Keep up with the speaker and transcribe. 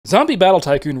Zombie Battle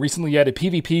Tycoon recently added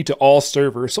PvP to all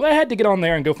servers, so I had to get on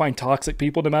there and go find toxic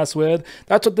people to mess with.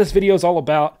 That's what this video is all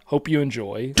about. Hope you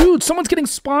enjoy. Dude, someone's getting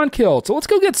spawn killed, so let's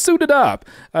go get suited up.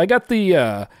 I got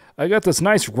this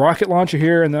nice rocket launcher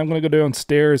here, and then I'm gonna go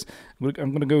downstairs.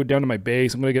 I'm gonna go down to my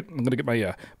base. I'm gonna get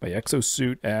my my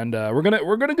exosuit, and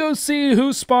we're gonna go see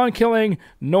who's spawn killing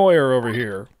Neuer over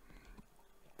here.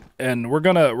 And we're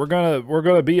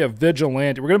gonna be a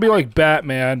vigilante. We're gonna be like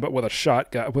Batman, but with a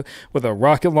shotgun, with a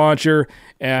rocket launcher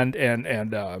and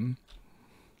a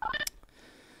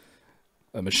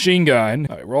machine gun.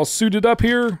 All right, we're all suited up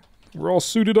here. We're all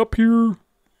suited up here.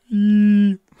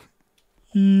 We're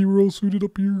all suited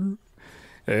up here.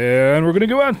 And we're gonna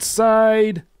go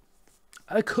outside.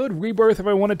 I could rebirth if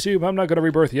I wanted to, but I'm not gonna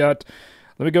rebirth yet.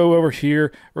 Let me go over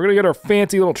here. We're gonna get our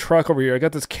fancy little truck over here.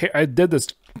 I did this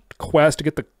quest to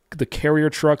get the carrier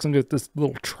trucks and get this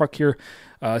little truck here.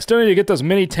 Still need to get this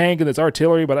mini tank and this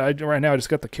artillery, but right now I just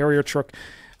got the carrier truck.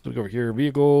 Look over here,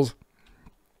 vehicles.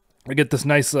 I get this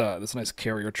nice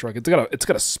carrier truck. It's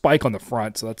got a spike on the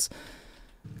front, so that's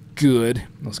good.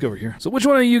 Let's go over here. So which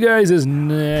one of you guys is?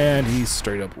 Nah, he's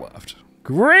straight up left.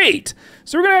 Great.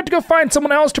 So we're gonna have to go find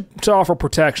someone else to offer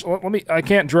protection. I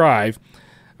can't drive.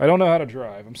 I don't know how to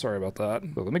drive. I'm sorry about that.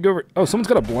 So let me go over. Oh, someone's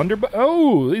got a blunderbuss.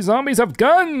 Oh, these zombies have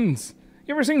guns.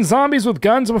 You ever seen zombies with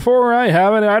guns before? I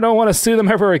haven't. I don't want to see them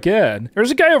ever again. There's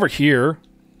a guy over here.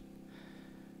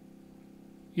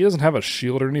 He doesn't have a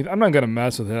shield or anything. I'm not gonna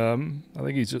mess with him. I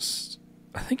think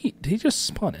did he just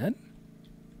spawn in?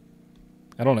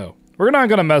 I don't know. We're not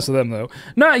gonna mess with him though.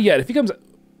 Not yet. If he comes,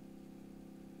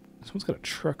 someone's got a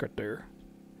truck right there.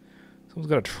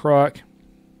 Someone's got a truck.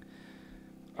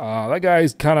 That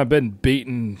guy's kind of been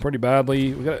beaten pretty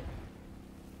badly.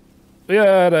 We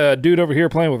got a dude over here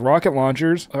playing with rocket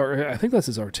launchers. Or I think that's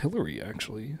his artillery,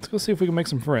 actually. Let's go see if we can make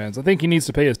some friends. I think he needs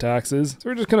to pay his taxes. So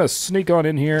we're just gonna sneak on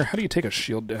in here. How do you take a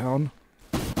shield down?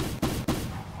 Is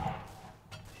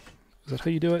that how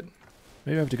you do it?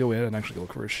 Maybe I have to go in and actually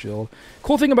look for a shield.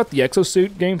 Cool thing about the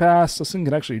exosuit Game Pass, this thing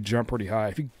can actually jump pretty high.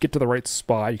 If you get to the right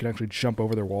spot, you can actually jump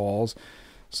over their walls.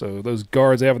 So those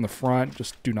guards they have in the front,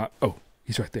 just do not... Oh,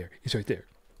 he's right there. He's right there.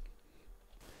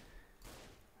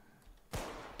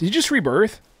 Did he just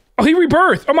rebirth? Oh, he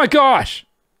rebirthed! Oh my gosh!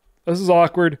 This is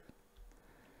awkward.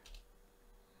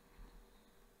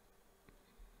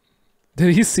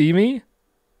 Did he see me?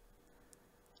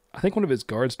 I think one of his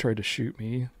guards tried to shoot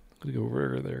me. I'm gonna go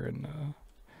over there and,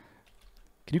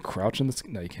 Can you crouch in this?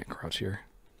 No, you can't crouch here.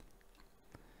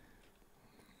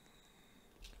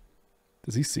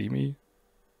 Does he see me?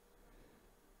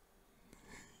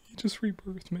 He just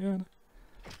rebirthed, man.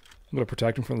 I'm gonna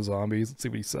protect him from the zombies. Let's see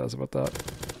what he says about that.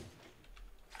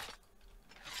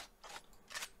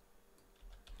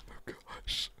 Oh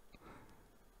gosh.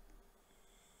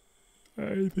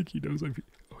 I think he knows I'm here.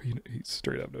 Oh, he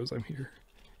straight up knows I'm here.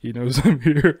 He knows I'm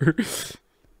here. This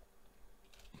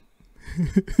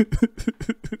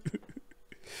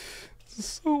is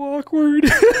so awkward.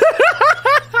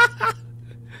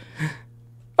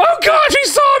 Oh gosh, he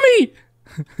saw me!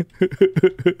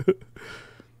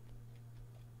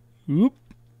 Whoop.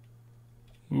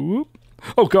 Whoop.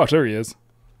 Oh gosh, there he is.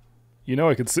 You know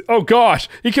I can see. Oh gosh,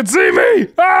 he can see me!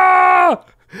 Ah!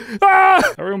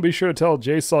 Ah! Everyone be sure to tell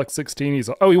JSock16 he's.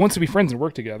 Oh, he wants to be friends and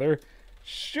work together.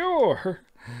 Sure.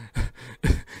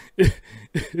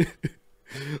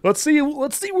 Let's see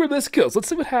where this goes. Let's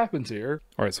see what happens here.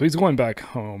 All right, so he's going back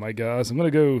home, I guess. I'm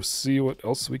gonna go see what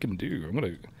else we can do.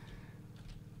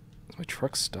 Is my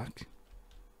truck stuck?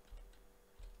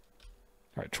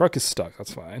 All right, truck is stuck.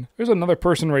 That's fine. There's another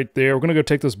person right there. We're gonna go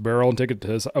take this barrel and take it to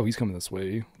his. Oh, he's coming this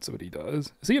way. Let's see what he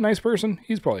does. Is he a nice person?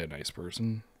 He's probably a nice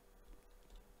person.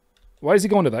 Why is he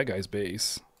going to that guy's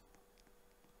base?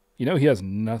 You know he has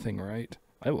nothing, right?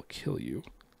 I will kill you.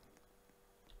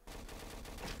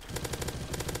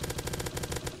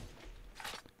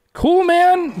 Cool,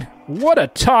 man. What a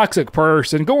toxic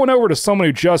person. Going over to someone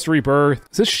who just rebirthed.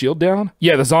 Is this shield down?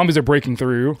 Yeah, the zombies are breaking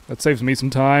through. That saves me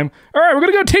some time. All right, we're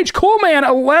gonna go teach Cool Man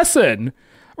a lesson.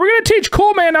 We're gonna teach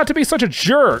Cool Man not to be such a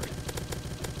jerk.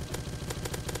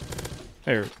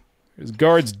 There. His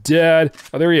guard's dead.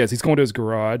 Oh, there he is. He's going to his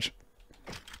garage.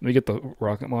 Let me get the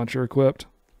rocket launcher equipped.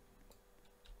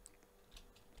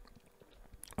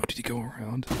 Oh, did he go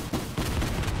around?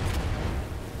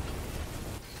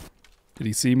 Did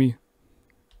he see me?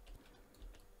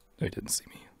 No, he didn't see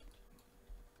me.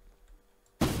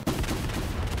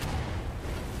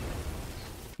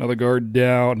 Another guard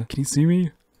down. Can he see me?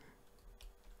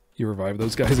 You revive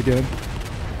those guys again?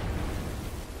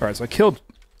 Alright, so I killed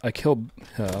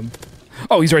him.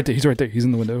 Oh, he's right there. He's right there. He's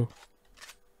in the window.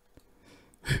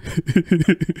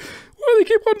 Why are they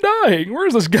keep on dying?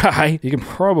 Where's this guy? He can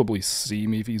probably see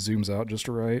me if he zooms out just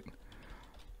right.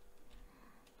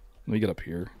 Let me get up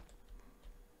here.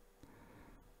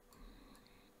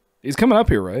 He's coming up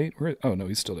here, right? Oh no,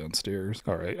 he's still downstairs.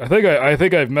 All right, I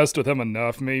think I've messed with him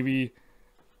enough. Maybe.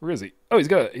 Where is he? Oh, he's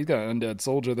got an undead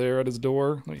soldier there at his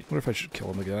door. I wonder if I should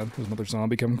kill him again. There's another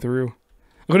zombie coming through.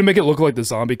 I'm gonna make it look like the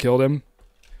zombie killed him.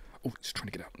 Oh, he's trying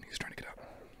to get out. He's trying to get out.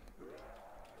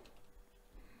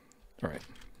 All right.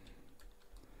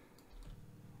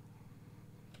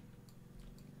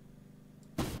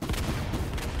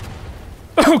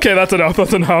 Okay, that's enough.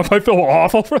 That's enough. I feel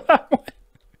awful for that one.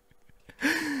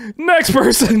 Next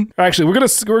person. Actually, we're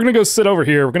gonna go sit over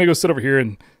here. We're gonna go sit over here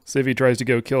and see if he tries to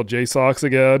go kill J-Sox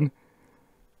again.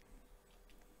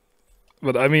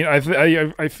 But I mean, I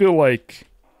feel like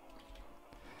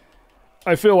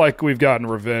we've gotten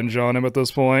revenge on him at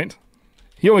this point.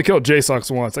 He only killed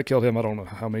J-Sox once. I killed him. I don't know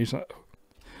how many times.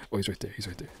 Oh, he's right there. He's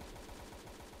right there.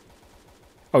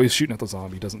 Oh, he's shooting at the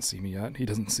zombie. He doesn't see me yet. He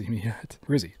doesn't see me yet.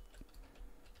 Where is he?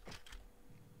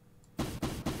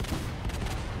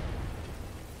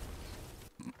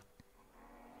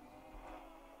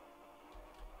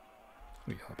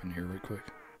 Let me hop in here right quick.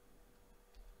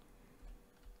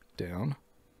 Down.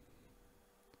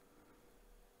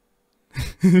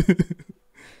 He's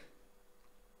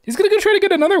gonna go try to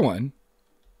get another one.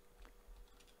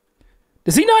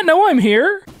 Does he not know I'm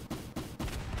here?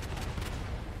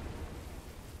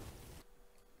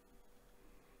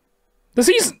 Does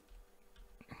he's...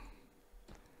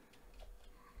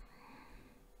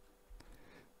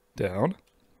 Down.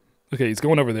 Okay, he's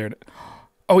going over there.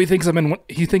 Oh, he thinks I'm in.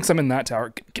 He thinks I'm in that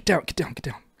tower. Get down! Get down! Get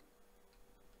down!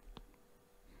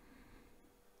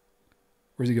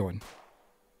 Where's he going?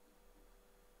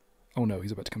 Oh no,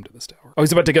 he's about to come to this tower. Oh,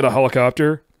 he's about to get a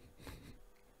helicopter.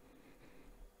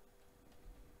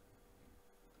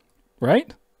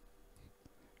 Right?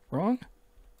 Wrong?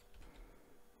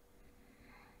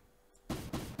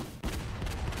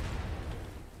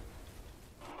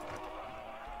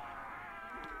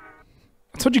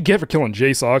 That's what you get for killing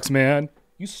J-Sox, man.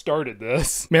 You started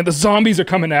this. Man, the zombies are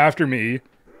coming after me.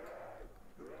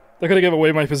 They're gonna give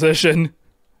away my position.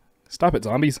 Stop it,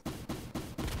 zombies.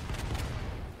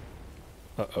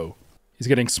 Uh-oh. He's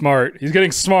getting smart. He's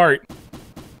getting smart.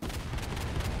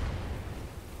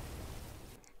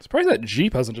 Surprised that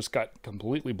Jeep hasn't just got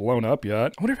completely blown up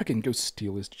yet. I wonder if I can go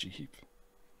steal his Jeep.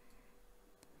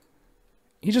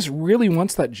 He just really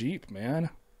wants that Jeep, man.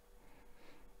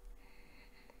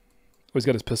 Oh, he's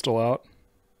got his pistol out.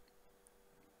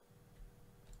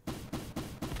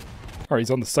 Alright,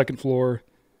 he's on the second floor.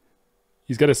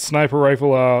 He's got his sniper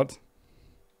rifle out.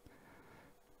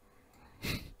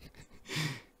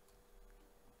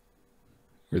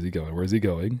 Where's he going? Where's he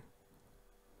going?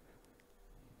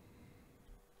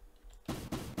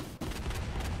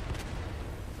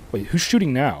 Wait, who's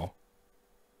shooting now?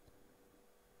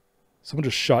 Someone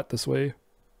just shot this way.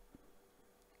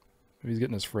 Maybe he's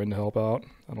getting his friend to help out.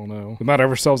 I don't know. We might have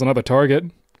ourselves another target.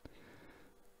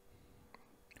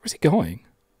 Where's he going?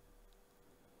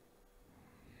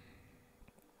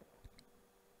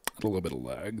 A little bit of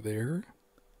lag there.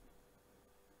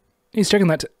 He's checking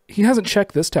that. He hasn't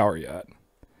checked this tower yet.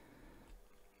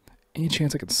 Any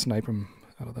chance I could snipe him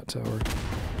out of that tower?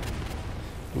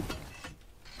 Oop.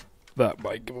 That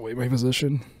might give away my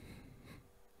position.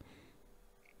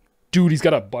 Dude, he's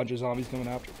got a bunch of zombies coming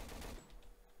after him.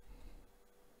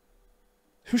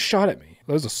 Who shot at me?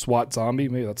 That was a SWAT zombie.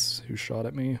 Maybe that's who shot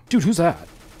at me. Dude, who's that?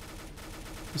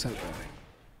 Who's that guy?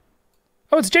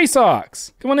 Oh, it's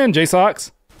J-Sox. Come on in,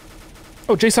 J-Sox.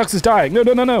 Oh, J-Sox is dying. No,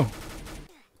 no, no, no.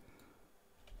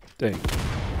 Dang.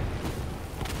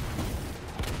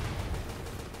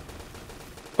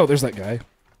 Oh, there's that guy.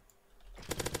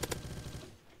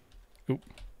 Oop.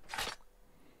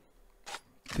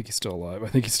 I think he's still alive. I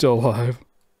think he's still alive.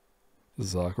 This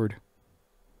is awkward.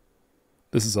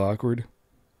 This is awkward.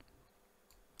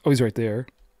 Oh, he's right there.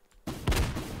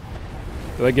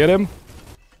 Did I get him?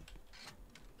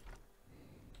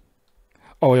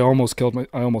 Oh, I almost killed myself.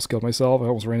 I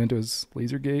almost ran into his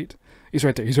laser gate. He's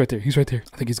right there. He's right there. He's right there.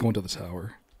 I think he's going to the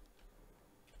tower.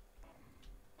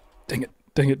 Dang it.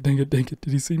 Dang it. Dang it. Dang it.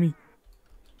 Did he see me?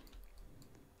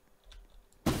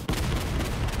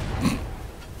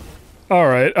 All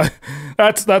right.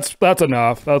 That's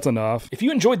enough. That's enough. If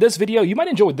you enjoyed this video, you might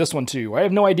enjoy this one too. I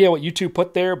have no idea what YouTube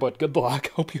put there, but good luck.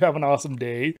 Hope you have an awesome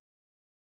day.